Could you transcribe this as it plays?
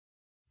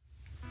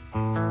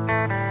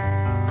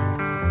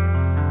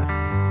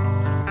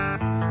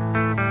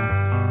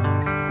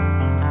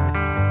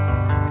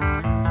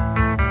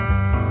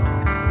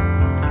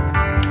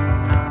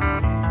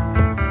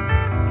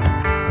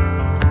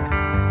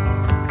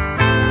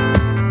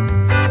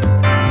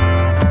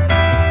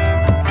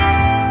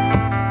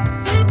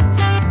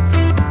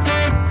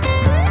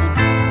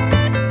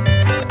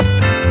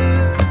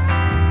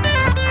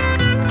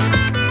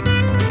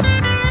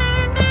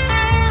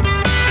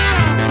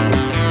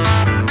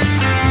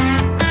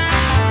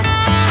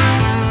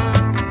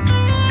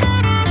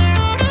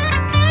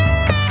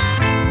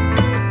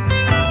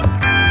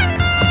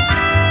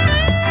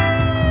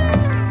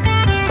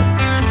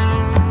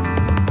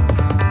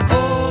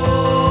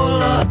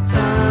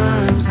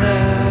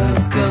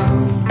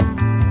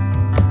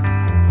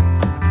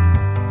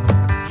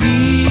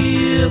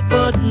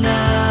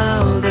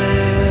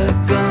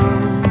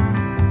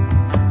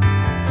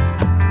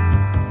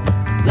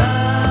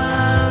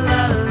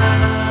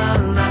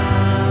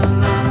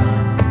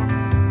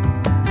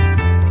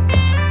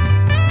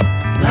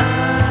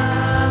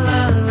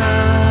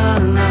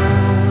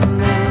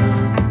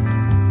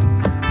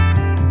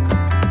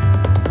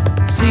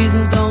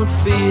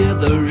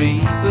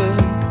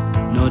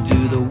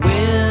through the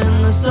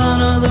wind, the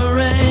sun or the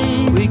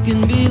rain, we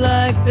can be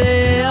like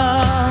they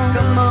are.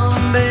 Come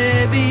on,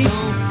 baby,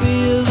 don't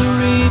feel the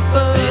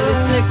reaper. Baby,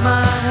 take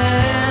my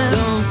hand,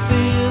 don't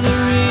feel the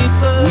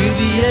reaper. We'll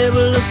be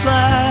able to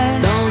fly,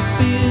 don't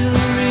feel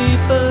the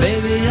reaper.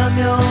 Baby, I'm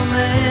your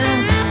man.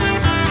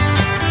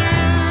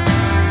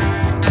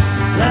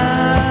 La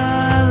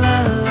la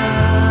la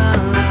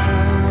la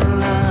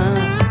la.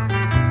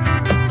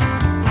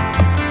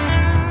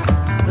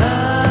 La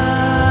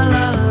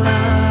la la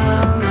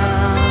la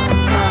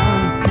la.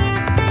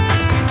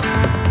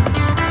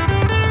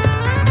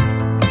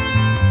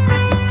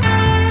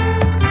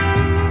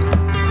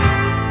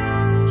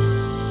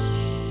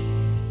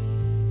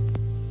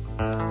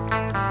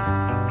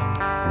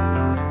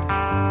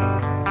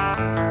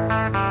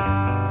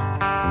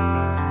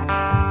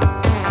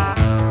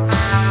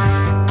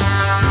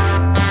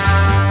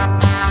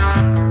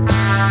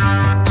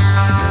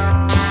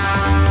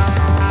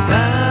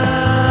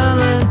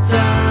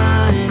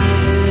 Valentine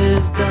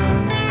is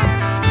done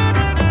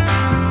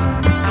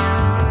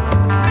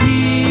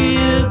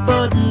here,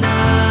 but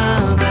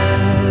now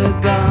they're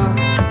gone.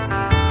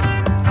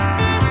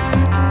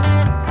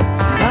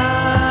 La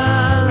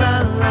la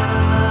la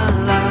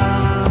la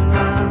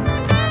la.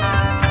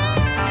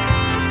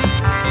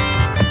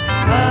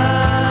 La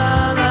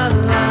la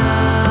la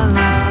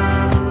la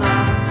la.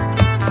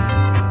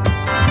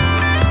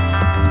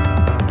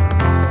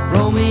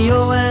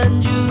 Romeo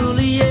and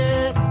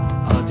Juliet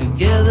are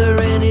together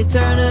in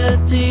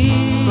eternity.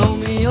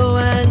 Romeo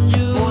and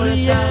Juliet,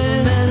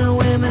 40,000 men and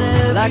women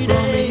every like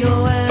day.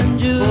 Romeo and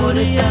Juliet,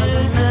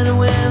 40,000 men and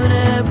women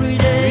every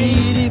day.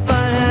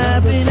 Redefine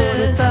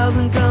happiness,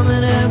 40,000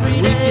 coming every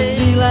day. We can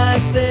be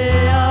like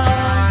they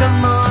are.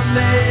 Come on,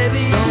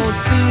 baby, don't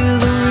feel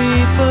the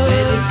reaper.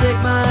 Baby,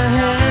 take my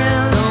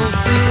hand, don't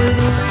feel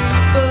the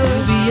reaper.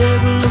 We'll be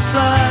able to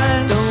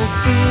fly, don't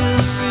feel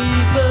the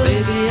reaper.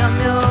 Baby, I'm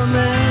your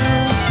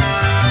man.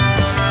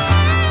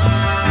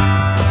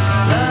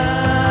 La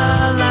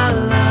la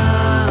la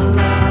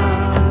la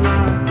la.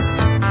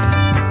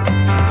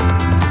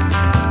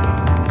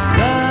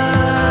 La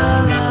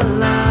la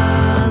la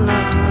la la.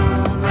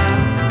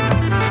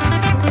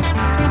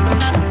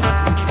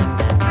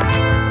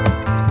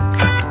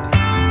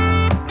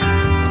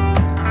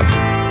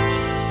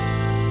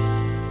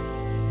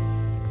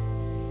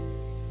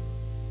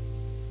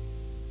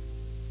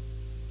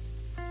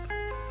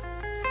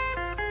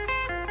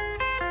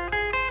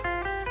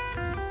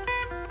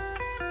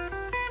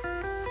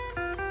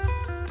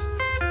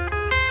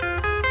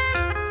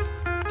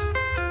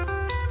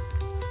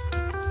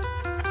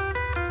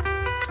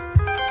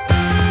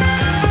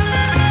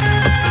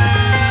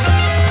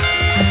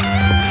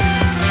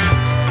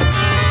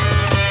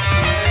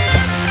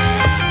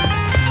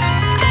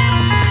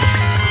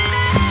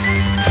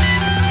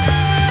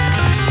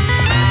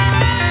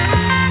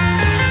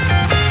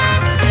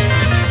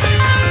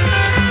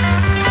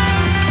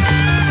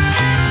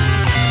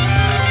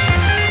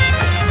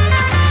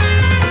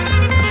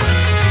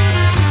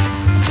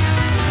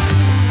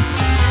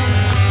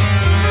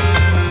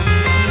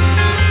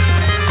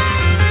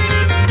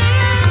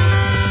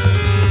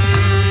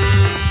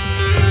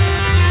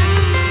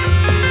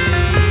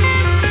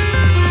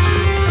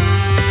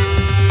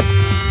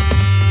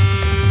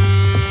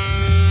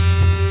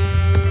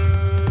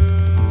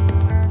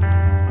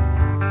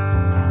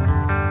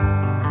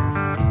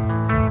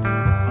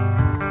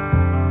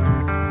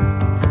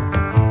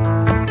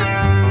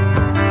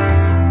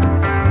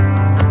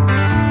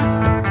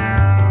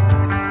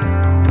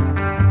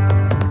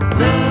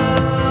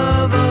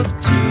 Love of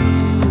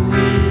two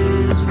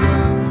is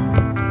one.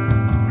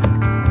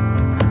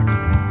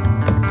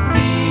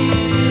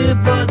 Here,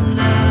 but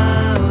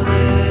now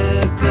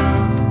they're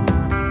gone.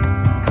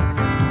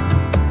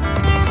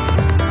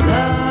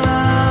 La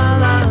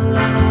la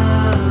la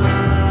la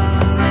la.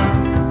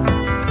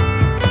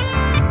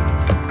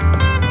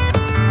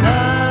 La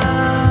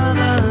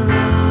la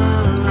la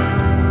la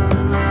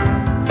la.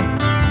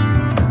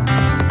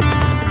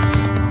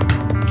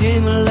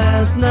 Came a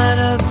last night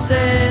of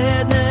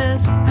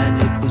sadness, and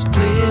it was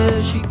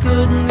clear she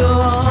couldn't go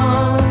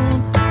on.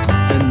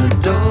 Then the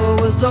door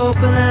was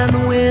open and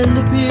the wind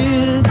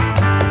appeared.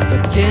 The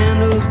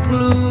candles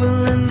blew and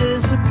then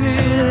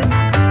disappeared.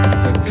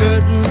 The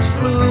curtains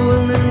flew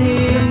and then he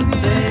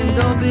saying,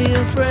 don't be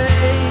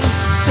afraid.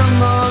 Come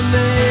on,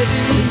 baby.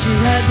 And she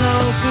had no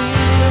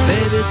fear.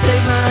 Baby,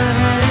 take my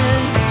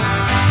hand.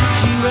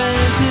 She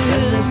ran to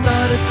him and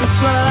started to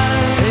fly.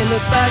 They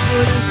looked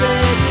backward and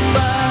said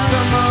goodbye.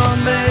 Come on,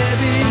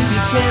 baby,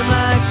 became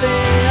like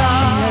they are.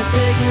 She had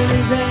taken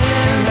his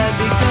hand and had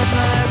become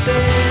like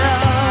they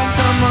are.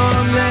 Come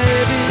on,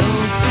 baby,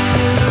 don't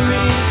feel the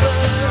reaper.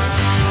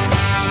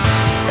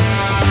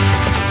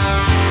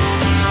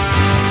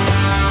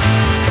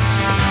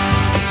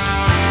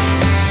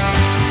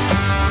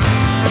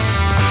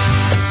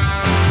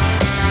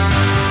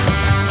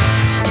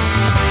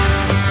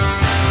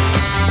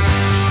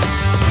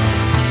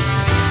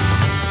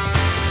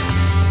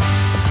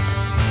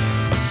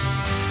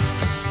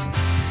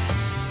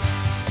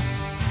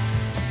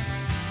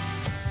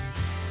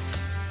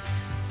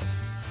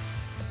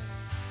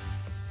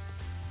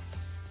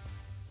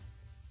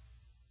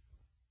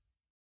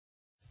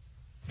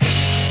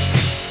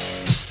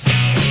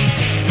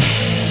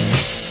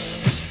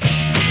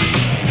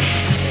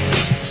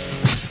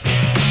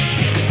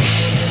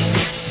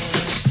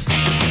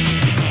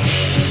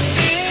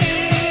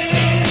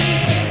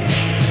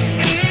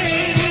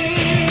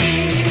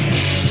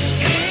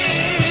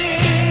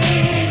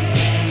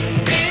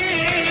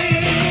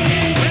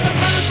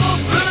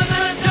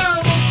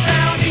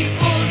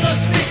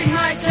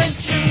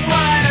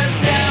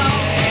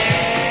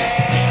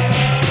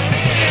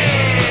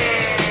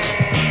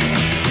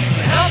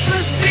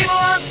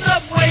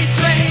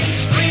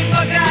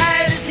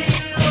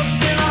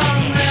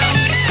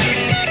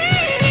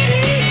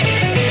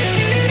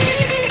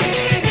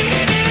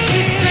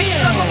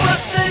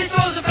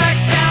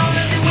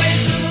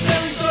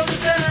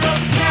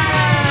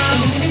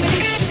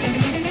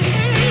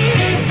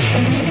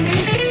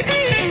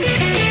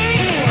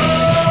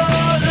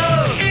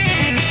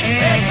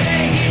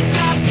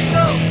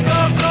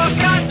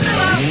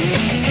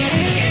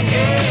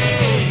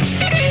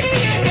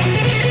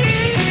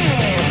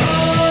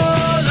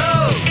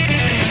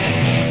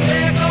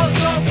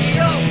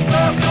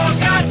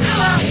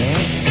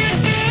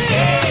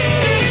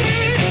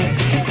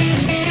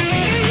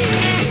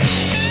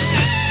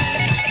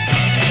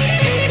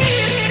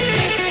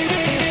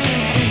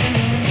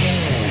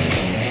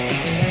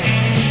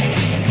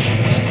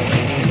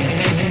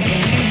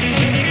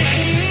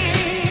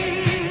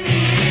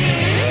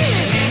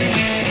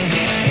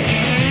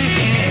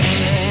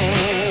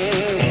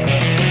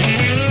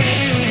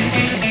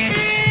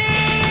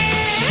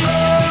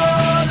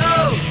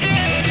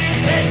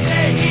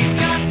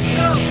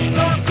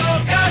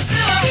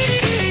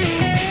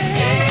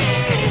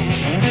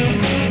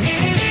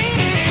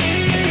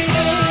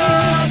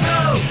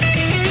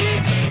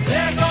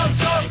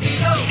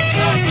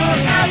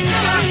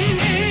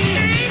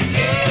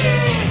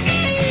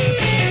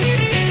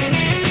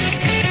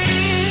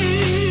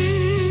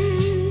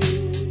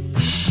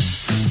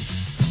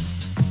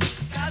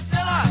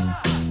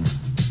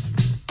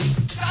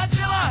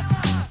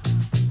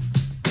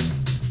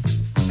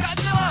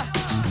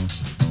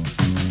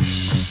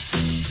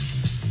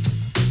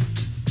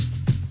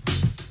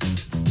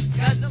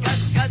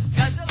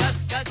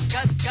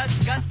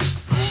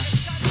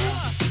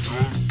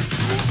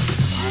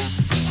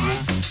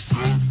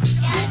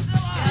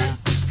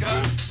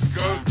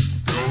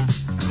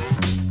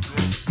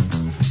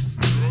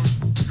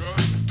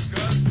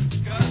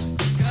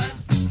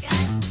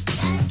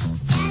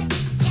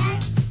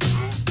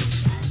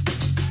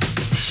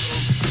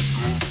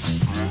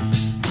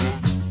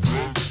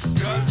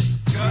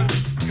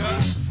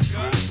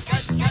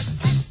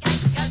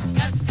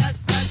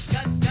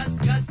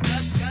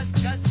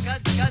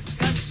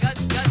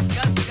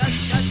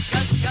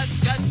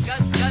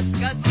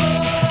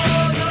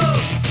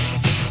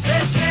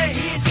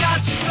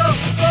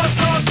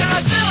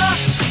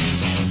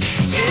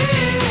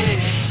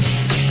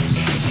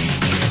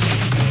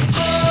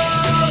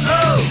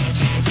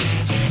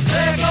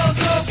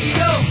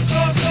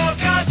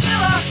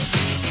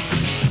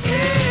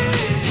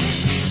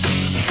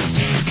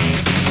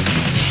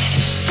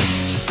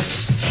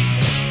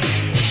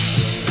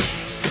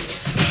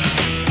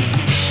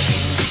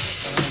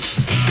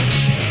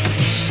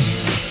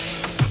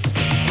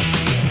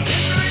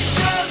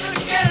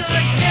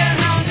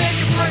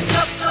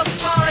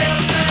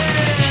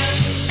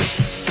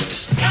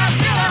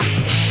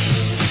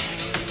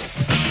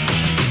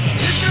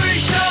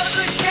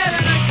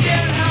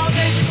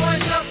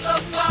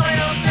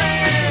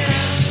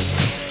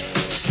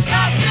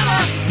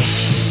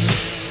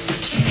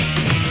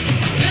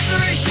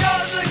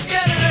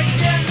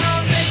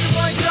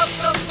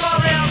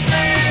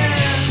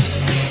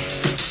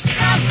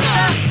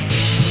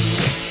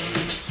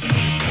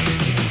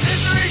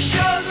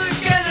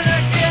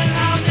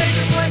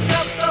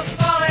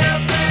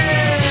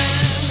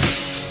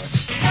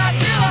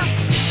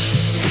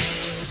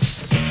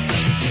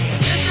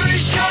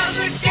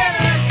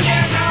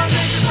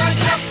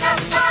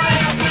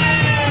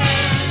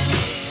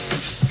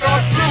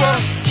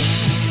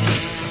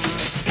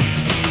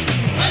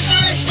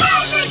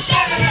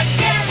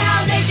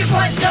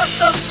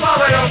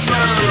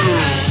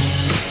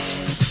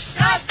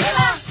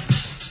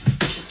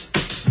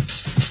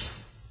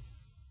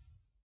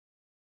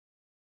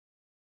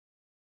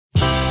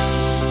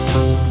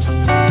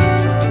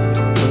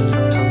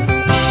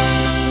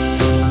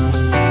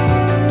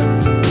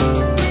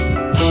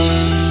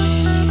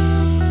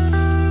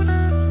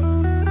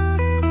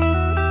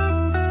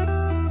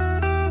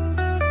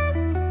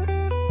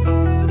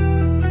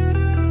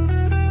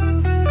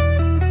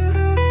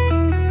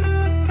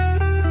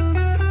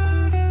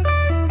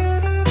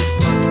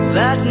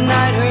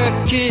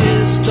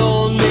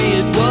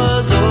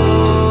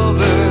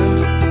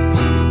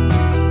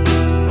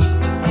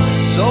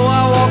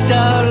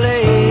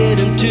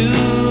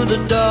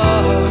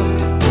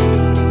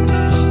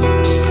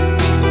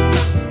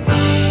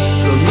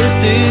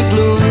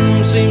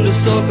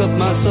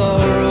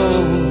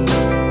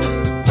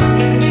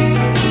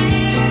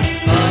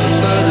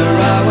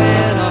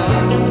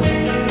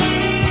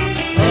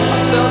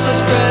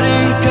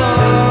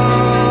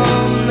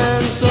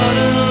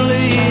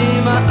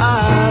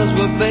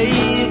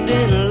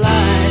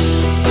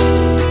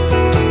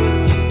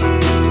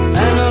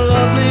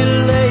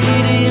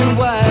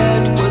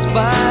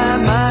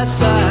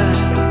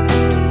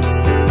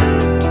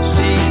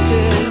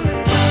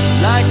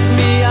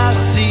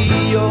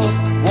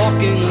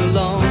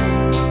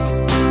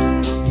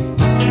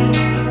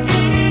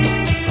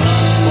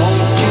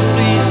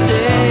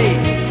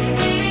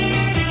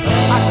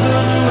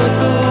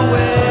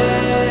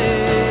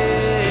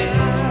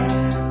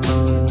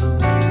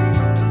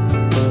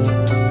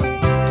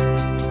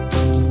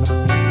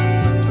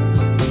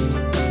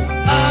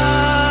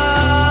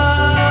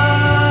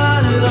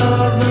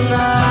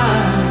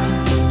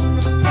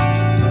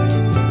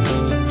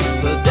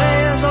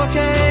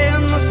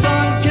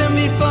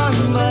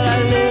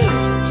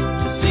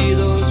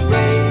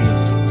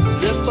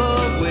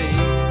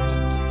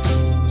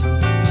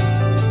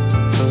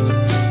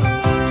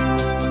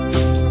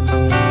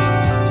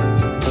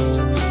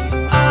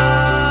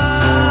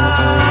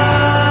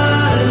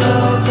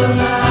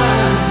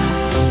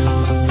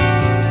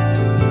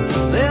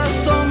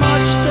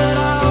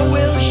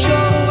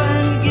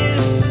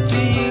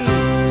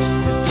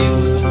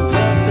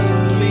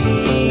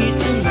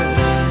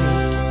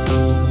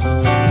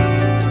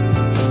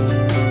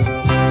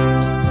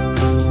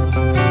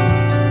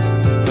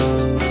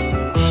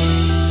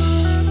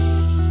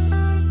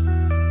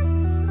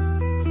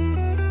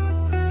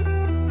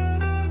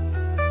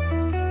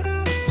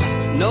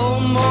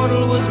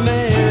 mortal was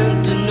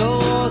meant to know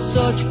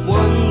such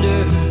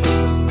wonder.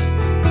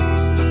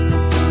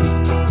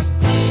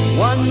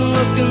 One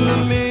look in the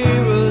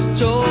mirror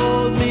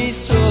told me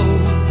so.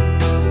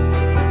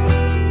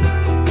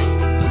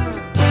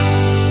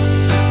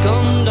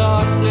 Come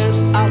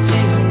darkness, I'll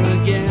see her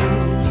again.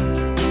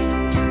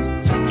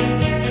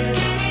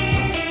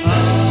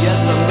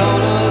 Yes, I'm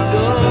gonna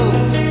go,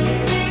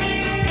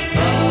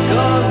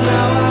 'cause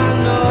now I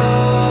know.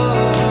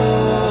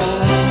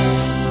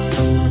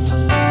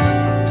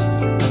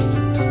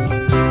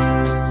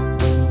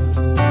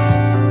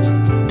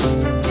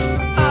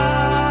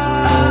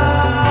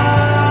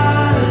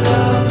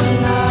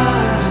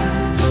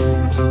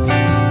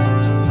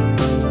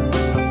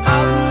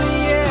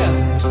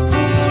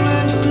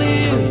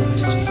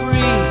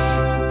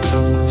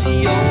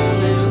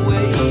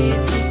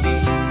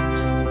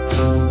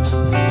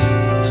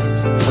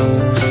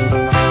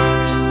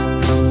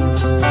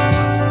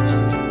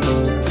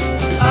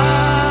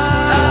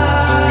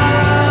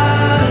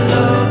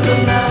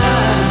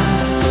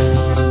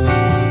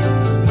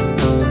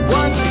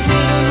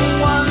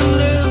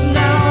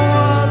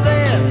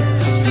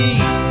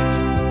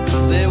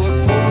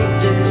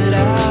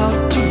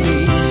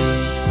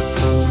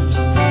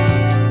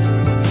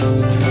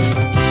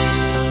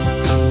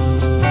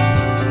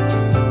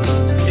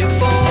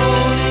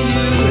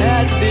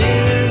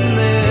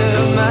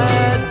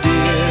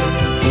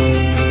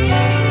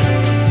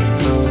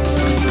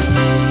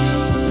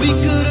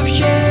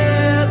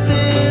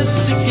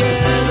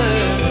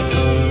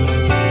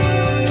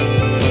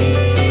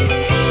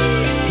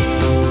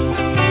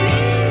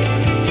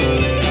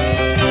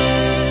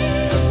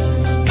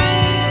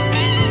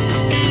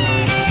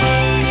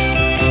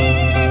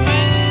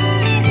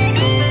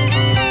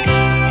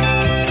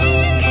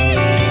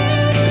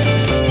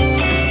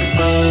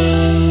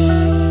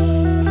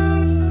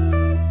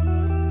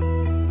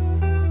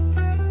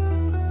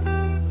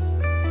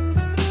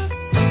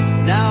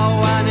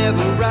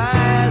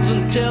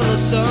 Till the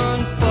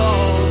sun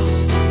falls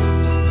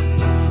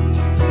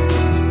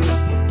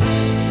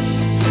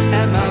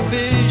and my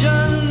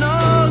vision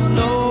knows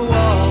no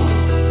walls.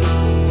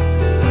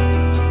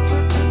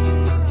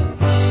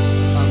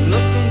 I'm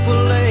looking for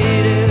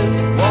ladies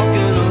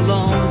walking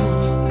alone.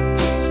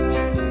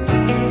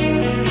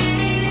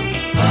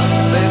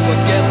 They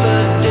forget the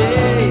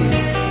day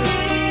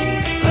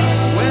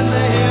when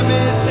they hear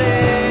me say,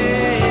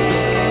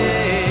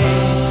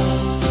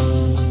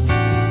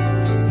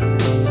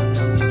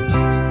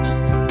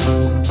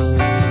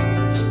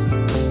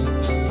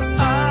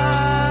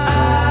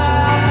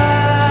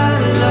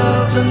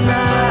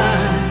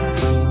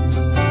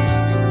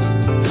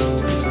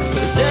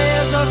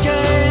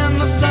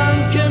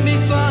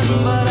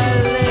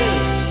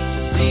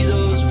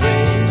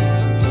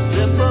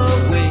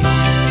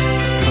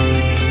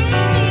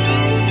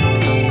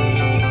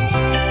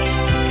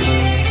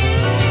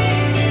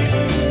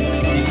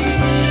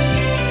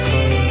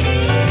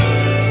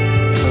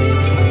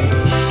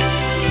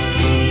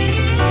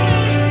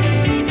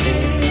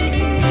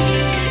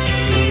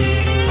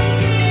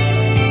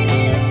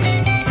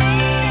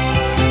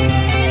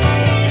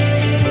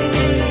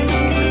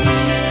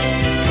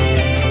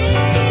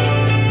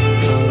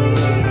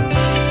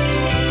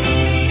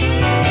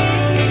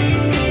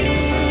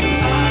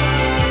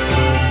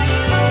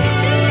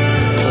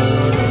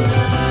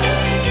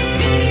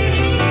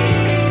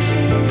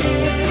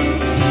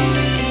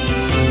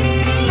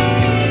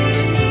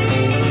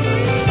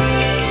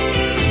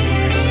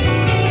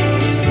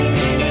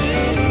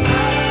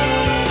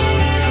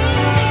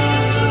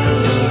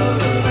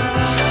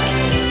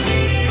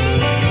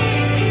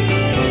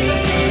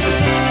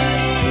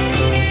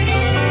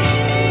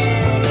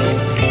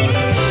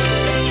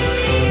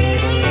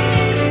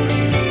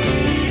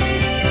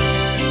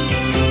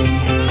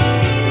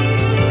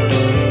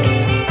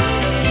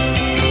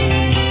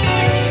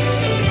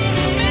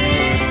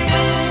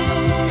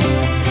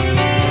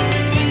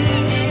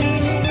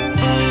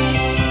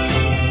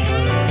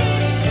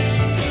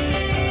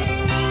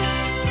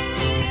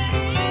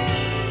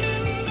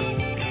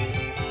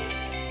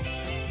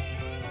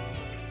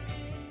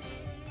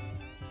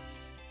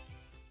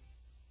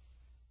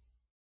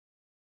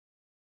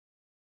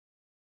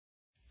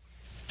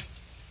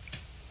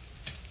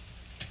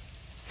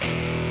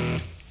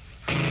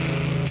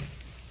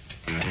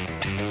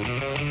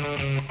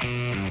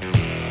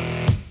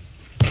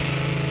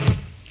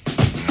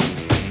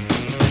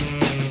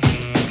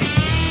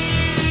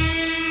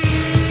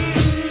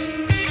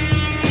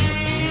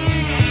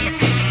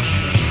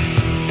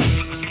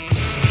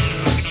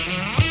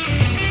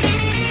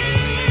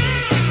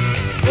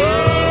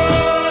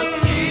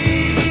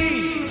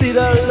 see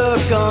that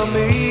look on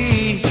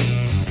me.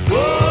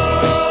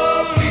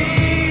 Whoa, me.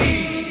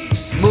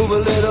 Move a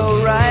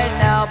little right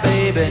now,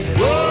 baby.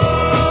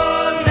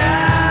 Whoa,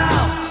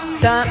 now.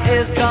 Time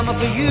is coming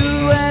for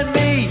you and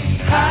me.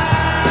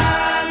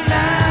 High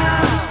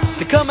now.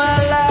 To come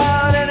out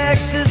loud in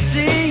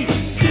ecstasy.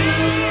 Two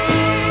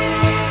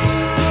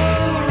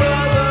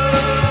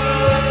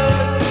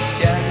brothers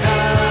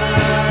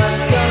cannot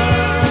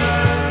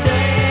contain.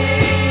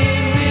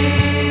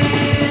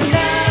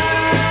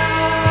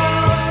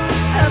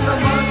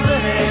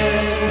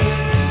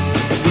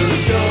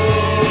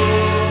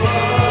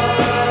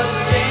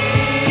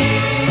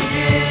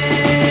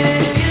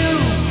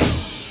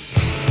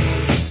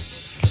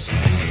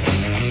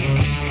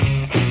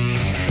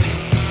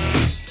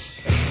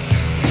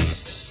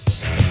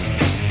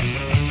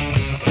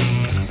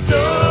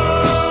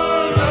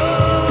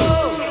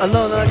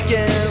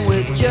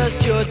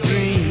 just your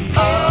dream.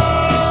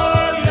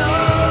 Oh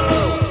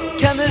no,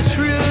 can this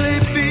really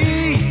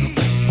be?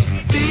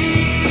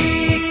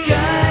 Be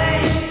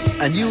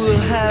kind, and you will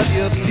have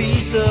your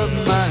peace of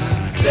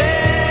mind.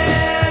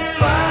 Then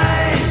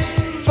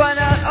find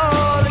out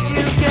all that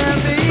you can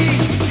be.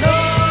 No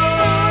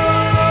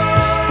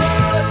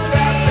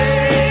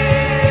traffic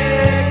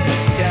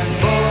can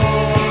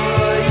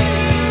bore you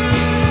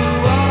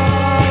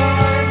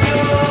on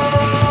your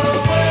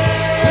way,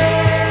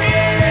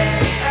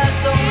 and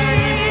so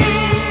many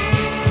fools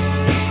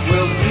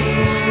will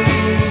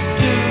prove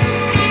to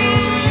you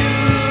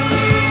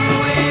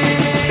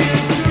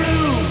it's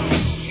true.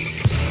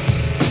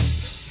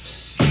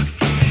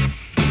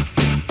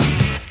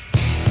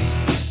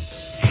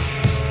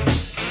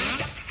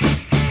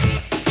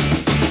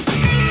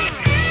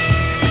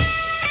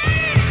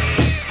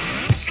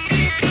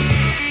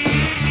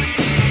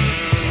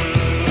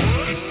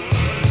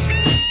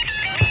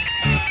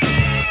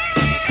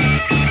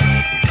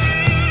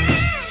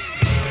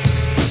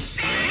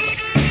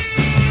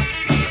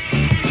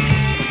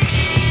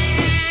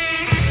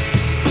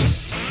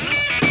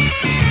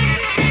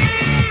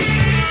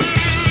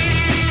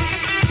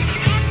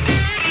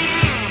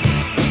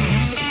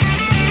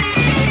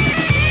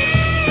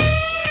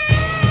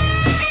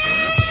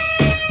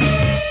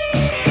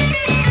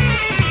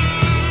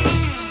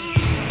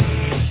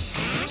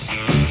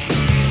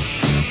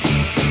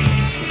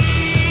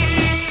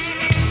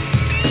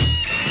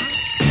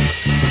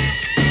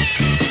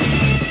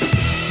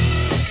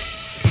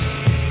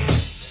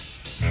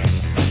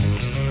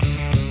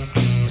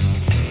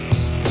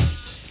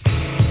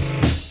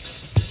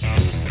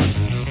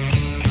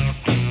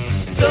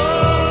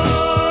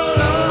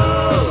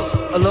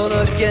 Alone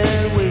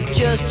again with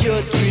just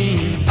your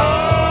dream.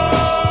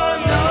 Oh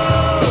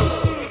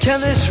no, can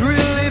this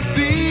really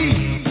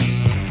be?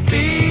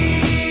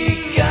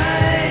 Be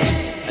kind,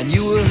 and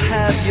you will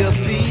have your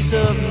peace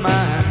of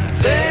mind.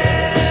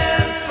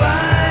 Then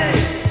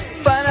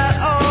find out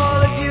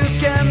all that you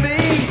can be.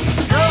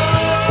 No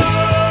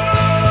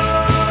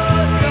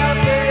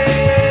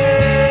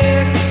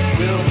traffic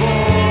will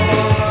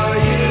bore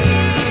you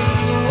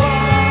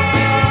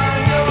on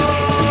your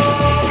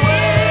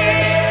way,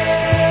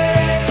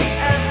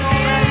 and so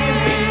many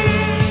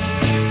fools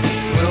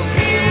will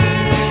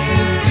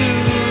prove to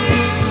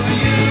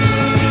you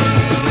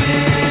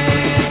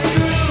it's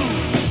true.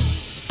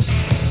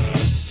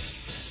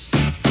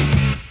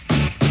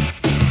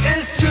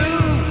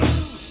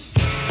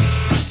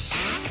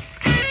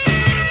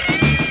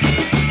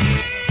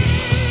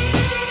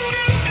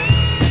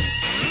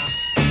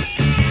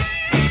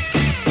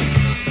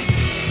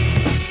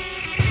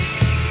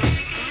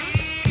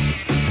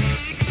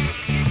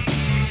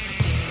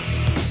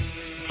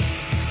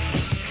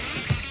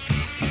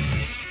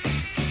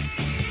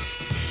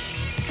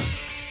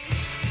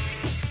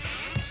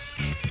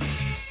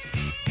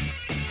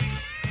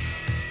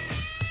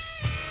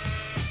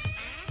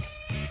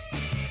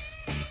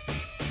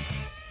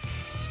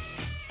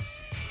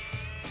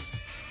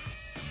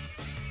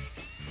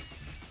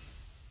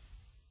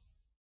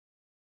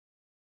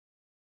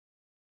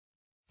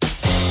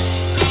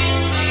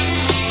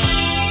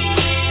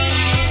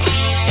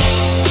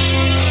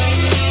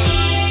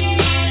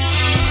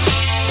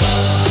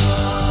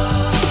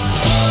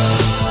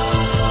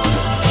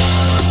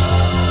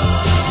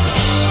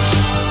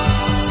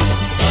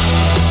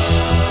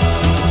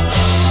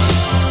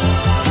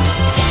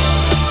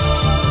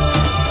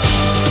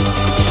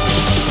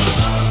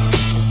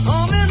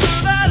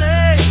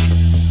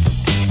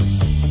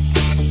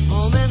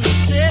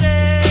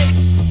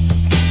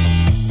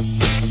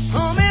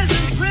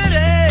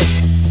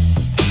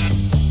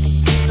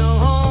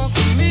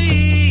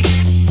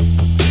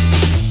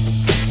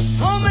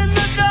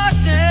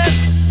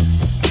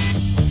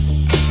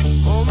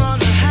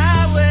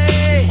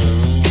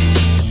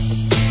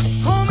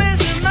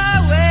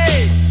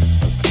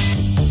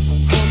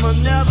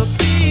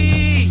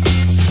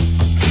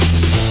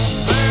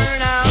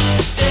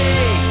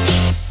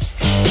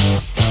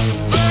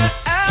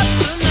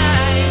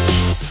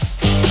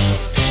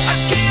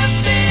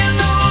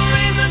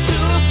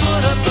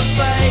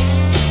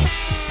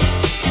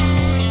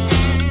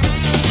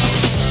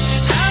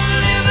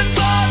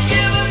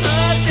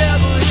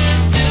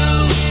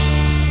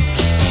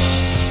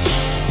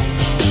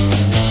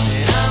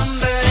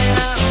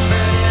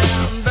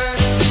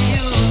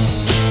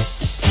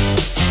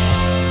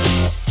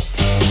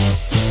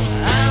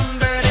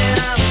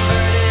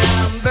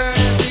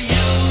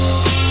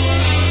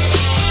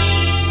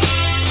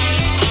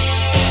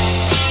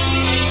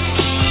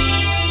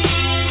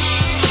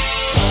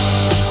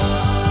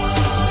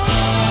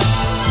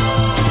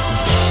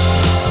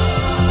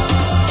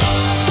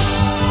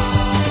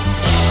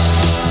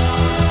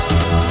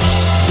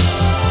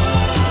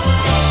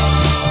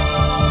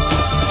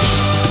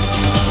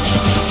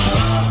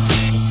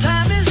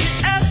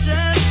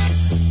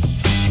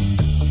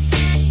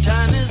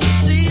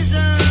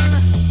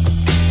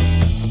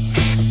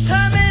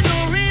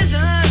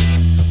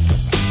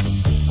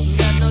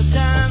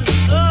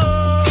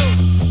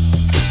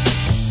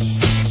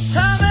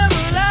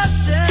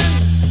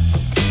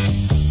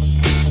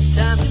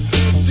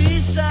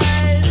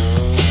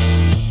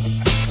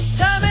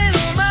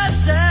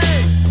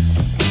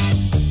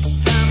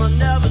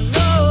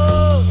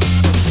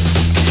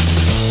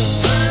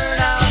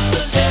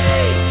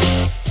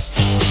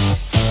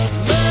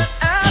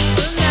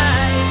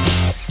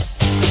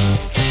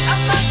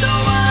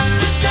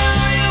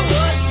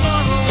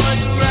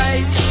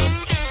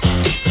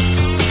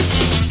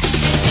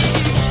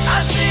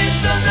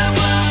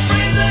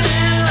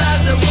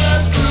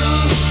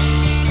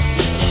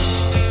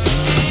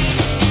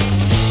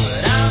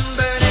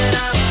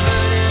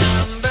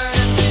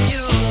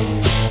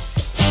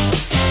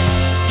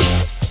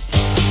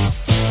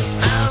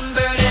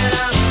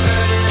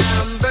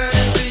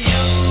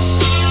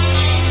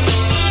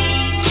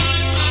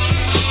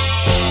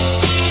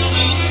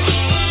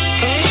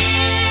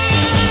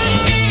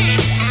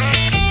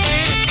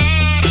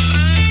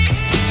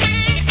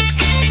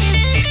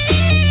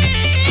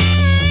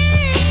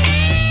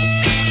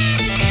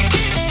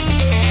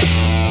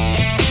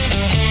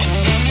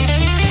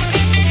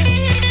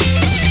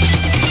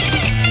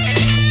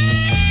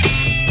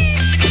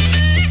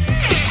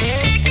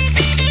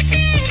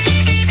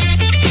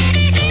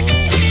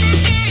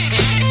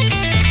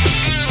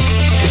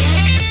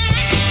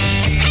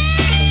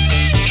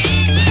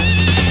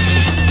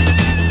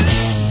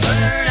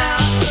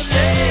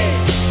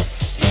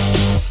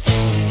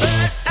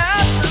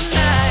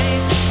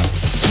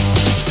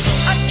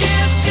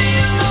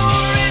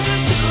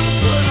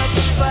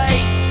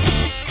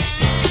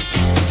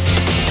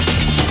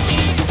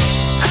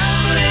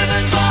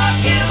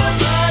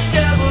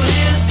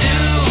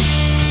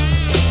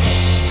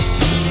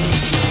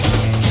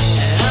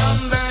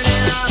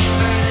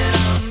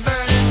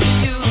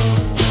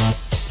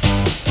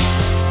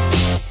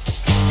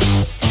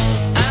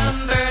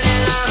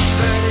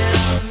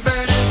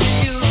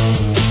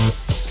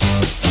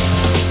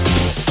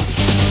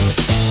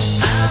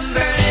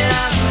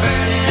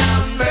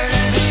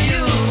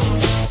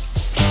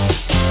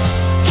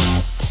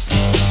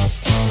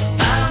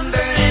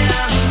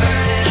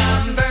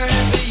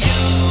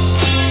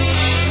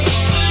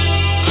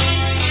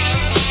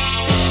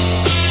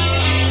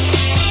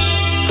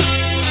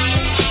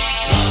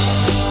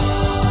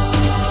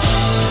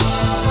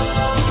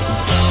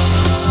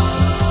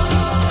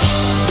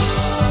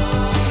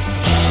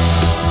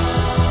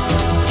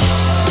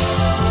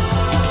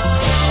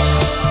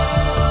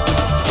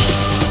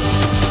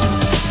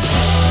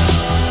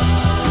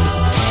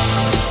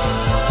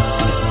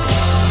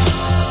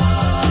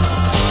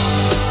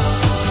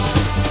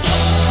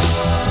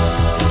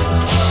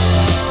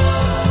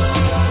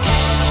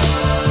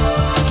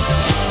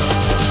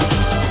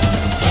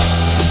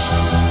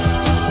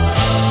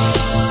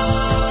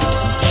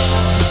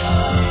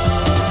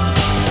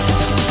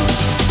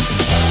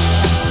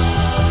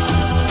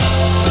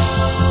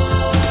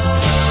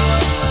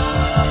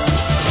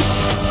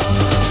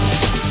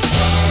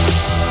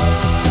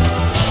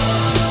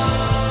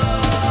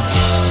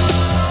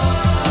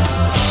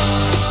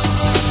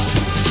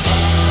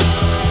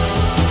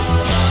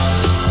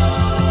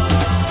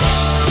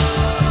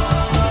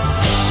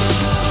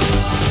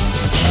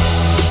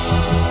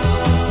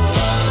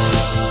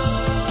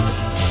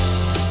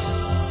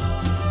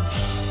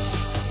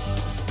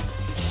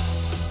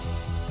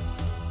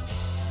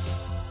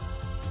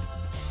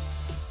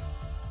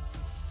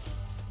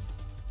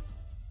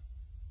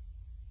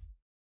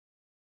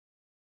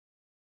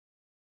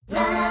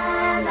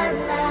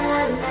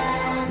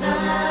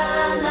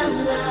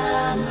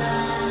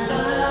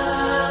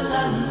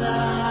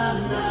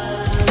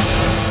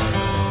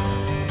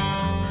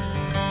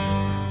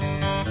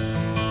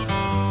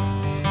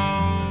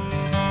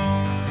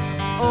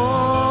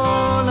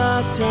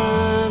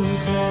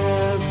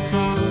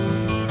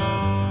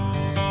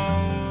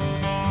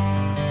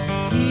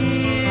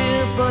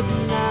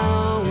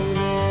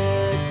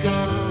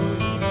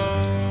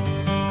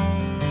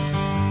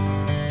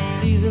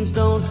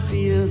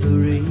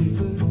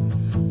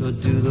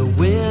 to the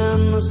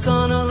wind, the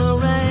sun, or the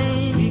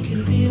rain. We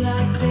can be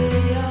like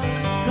they are.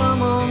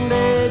 Come on,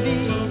 baby,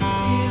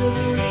 feel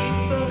the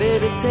reaper.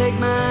 Baby, take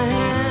my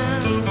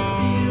hand.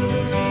 Feel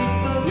the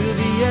reaper. We'll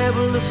be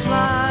able to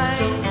fly.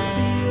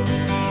 Feel the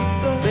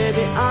reaper.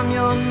 Baby, I'm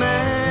your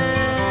man.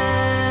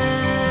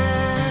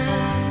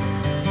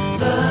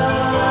 La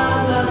la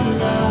la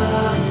la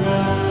la.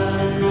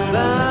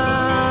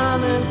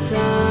 Valentine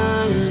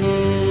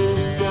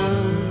is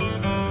done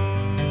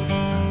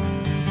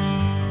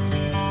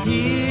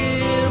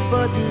here,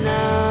 but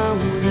now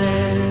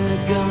they're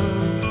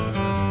gone.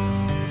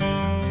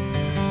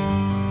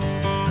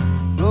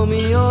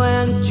 Romeo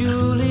and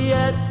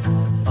Juliet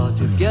are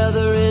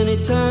together in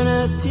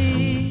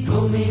eternity.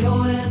 Romeo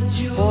and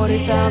Juliet.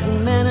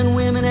 40,000 men and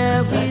women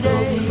every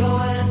day.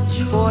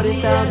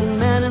 40,000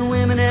 men and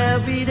women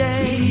every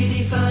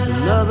day.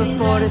 Another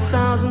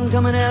 40,000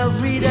 coming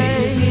every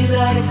day. Be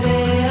like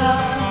they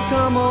are.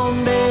 Come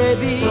on,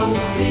 baby. Don't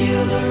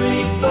feel the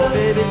reaper.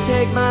 Baby,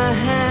 take my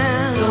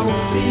hand. Don't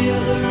feel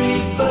the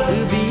reaper.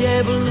 We'll be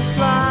able to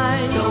fly.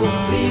 Don't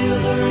feel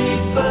the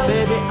reaper.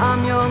 Baby,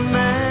 I'm your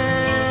man.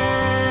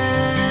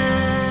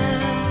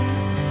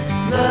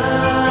 La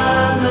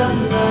la la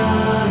la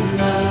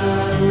la.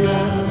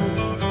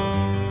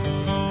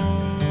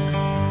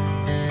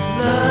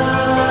 La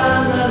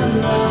la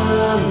la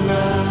la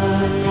la.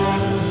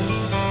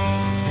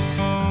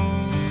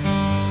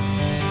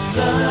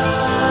 La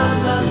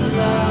la la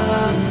la.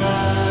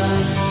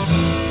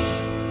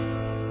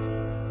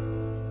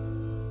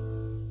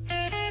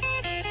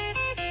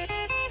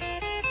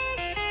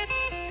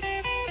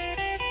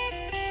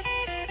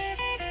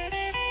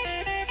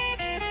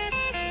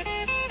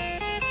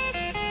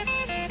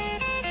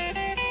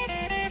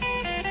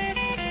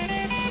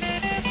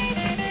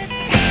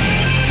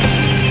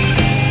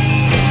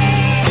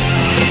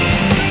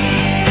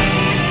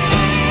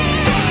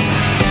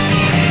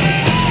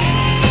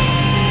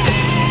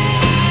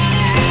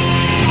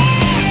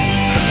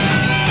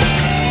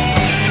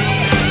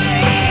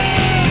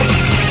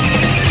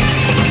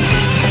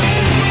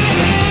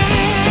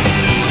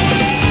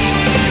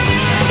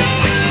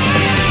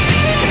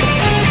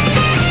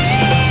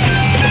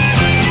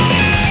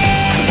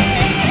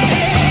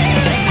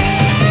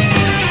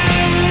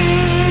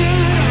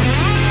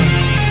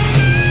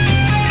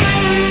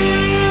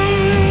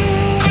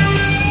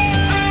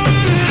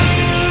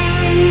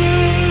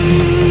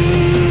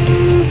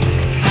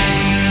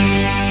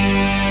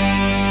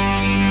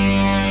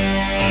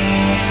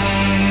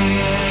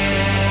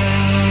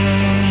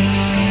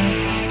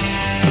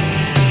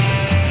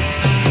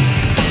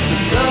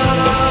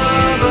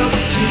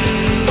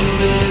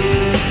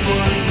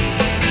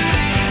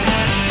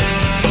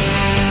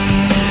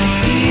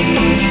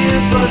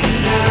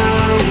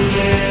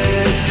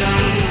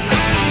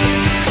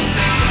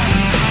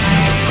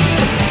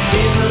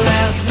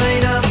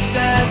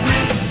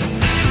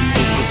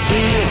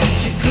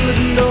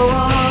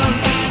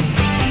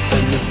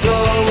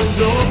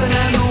 Open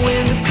and the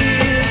wind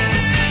appeared.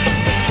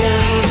 The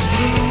candles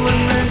blew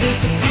and then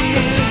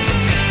disappeared.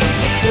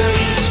 The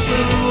curtains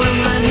flew and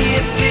then he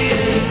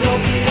appeared.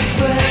 Don't be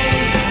afraid.